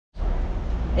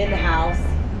in the house.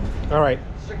 All right.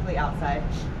 Strictly outside.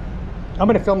 I'm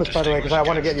going to film this, by the way, because I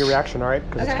want to get your reaction, all right?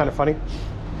 Because Okay. it's kind of funny.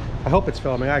 I hope it's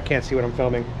filming. I can't see what I'm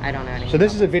filming. I don't know anything. So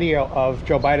this is a video of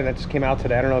Joe Biden that just came out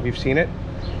today. I don't know if you've seen it.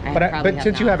 But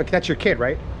since you have that's your kid,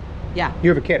 right? Yeah. You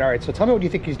have a kid. All right. So tell me what you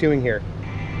think he's doing here.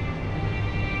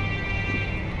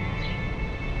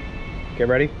 Get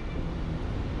ready.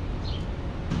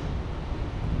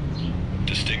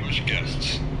 Distinguished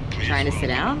guests, please Trying to sit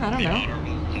down? I don't the know.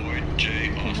 Honorable Lloyd J.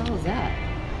 What the Austin. hell is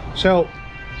that? So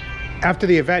after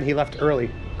the event, he left early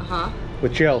Uh-huh.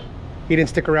 with Jill. He didn't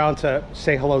stick around to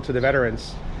say hello to the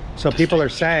veterans. So people are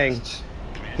saying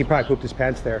he probably pooped his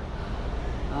pants there.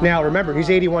 Now, remember, he's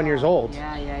 81 years old.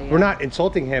 Yeah. We're not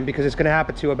insulting him because it's going to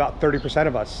happen to about 30%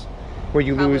 of us, where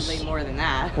you Probably lose. more than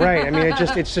that. Right. I mean,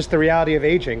 it's just the reality of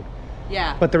aging.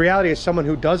 Yeah. But the reality is, someone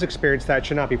who does experience that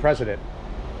should not be president.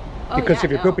 Because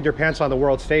if you're pooping your pants on the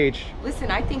world stage.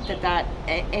 Listen, I think that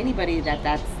anybody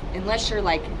that's unless you're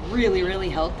like really, really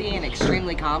healthy and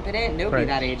extremely competent, nobody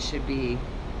that age should be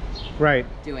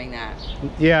doing that.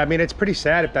 Yeah, I mean, it's pretty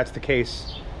sad if that's the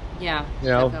case. Yeah, you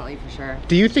know? definitely for sure.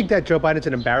 Do you think that Joe Biden's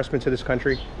an embarrassment to this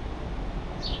country?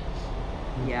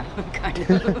 Yeah, kind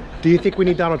of. Do you think we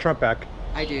need Donald Trump back?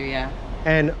 I do, yeah.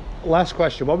 And last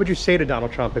question, what would you say to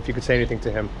Donald Trump if you could say anything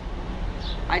to him?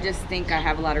 I just think I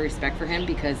have a lot of respect for him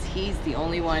because he's the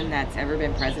only one that's ever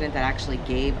been president that actually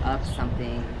gave up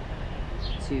something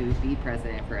to be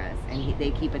president for us. And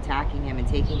they keep attacking him and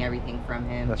taking everything from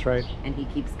him. That's right. And he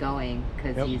keeps going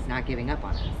because he's not giving up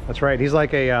on us. That's right. He's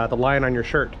like the lion on your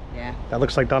shirt. Yeah. That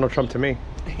looks like Donald Trump to me.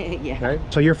 Yeah. Right?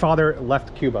 So your father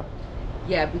left Cuba.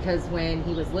 Yeah, because when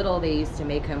he was little, they used to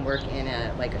make him work in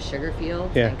a sugar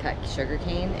field and cut sugar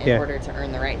cane in order to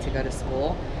earn the right to go to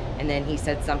school. And then he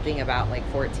said something about like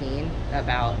 14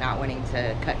 about not wanting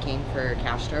to cut cane for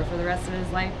Castro for the rest of his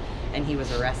life, and he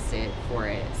was arrested for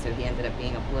it. So he ended up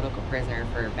being a political prisoner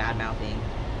for bad-mouthing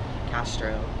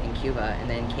Castro in Cuba, and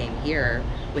then came here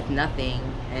with nothing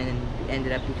and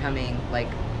ended up becoming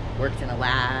worked in a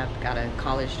lab, got a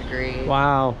college degree.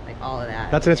 Wow. Like all of that.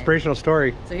 That's an inspirational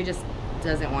story. So he just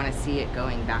doesn't want to see it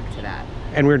going back to that.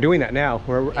 And we're doing that now.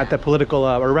 We're at the political,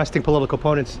 arresting political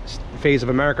opponents phase of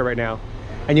America right now.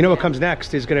 And you know what comes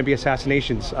next is going to be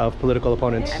assassinations of political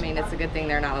opponents. I mean, it's a good thing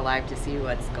they're not alive to see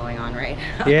what's going on right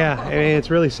now. Yeah, I mean, it's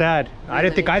really sad. Really? I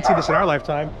didn't think I'd see this in our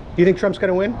lifetime. Do you think Trump's going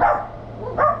to win?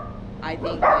 I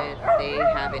think that if they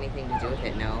have anything to do with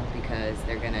it, no, because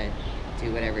they're going to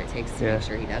do whatever it takes to make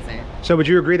sure he doesn't. So would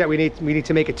you agree that we need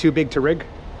to make it too big to rig?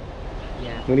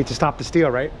 Yeah. We need to stop the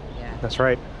steal, right? Yeah. That's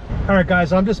right. All right,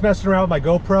 guys, I'm just messing around with my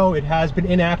GoPro. It has been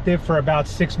inactive for about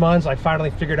 6 months. I finally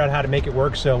figured out how to make it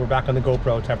work, so we're back on the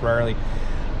GoPro temporarily.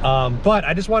 But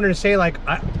I just wanted to say,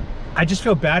 I just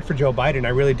feel bad for Joe Biden. I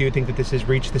really do think that this has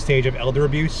reached the stage of elder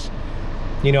abuse.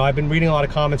 You know, I've been reading a lot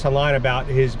of comments online about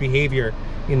his behavior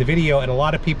in the video, and a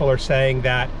lot of people are saying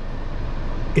that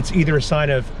it's either a sign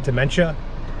of dementia,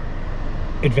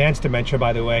 advanced dementia,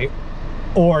 by the way,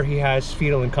 or he has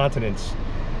fetal incontinence.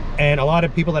 And a lot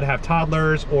of people that have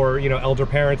toddlers or, you know, elder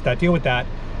parents that deal with that,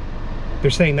 they're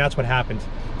saying that's what happened.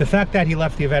 The fact that he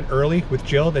left the event early with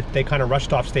Jill, that they kind of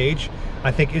rushed off stage,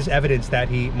 I think is evidence that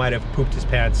he might have pooped his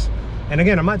pants. And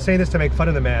again, I'm not saying this to make fun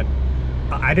of the man.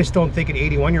 I just don't think an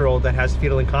 81-year-old that has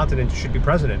fetal incontinence should be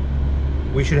president.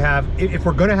 We should have, if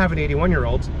we're gonna have an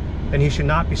 81-year-old, then he should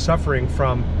not be suffering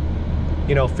from,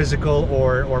 you know, physical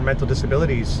or mental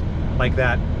disabilities like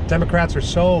that. Democrats are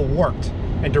so warped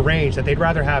and deranged that they'd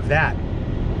rather have that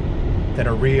than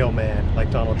a real man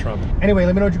like Donald Trump. Anyway,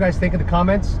 let me know what you guys think in the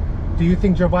comments. Do you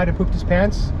think Joe Biden pooped his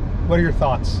pants? What are your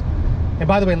thoughts? And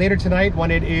by the way, later tonight, when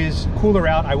it is cooler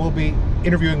out, I will be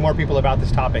interviewing more people about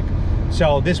this topic.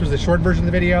 So this was the short version of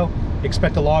the video.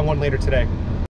 Expect a long one later today.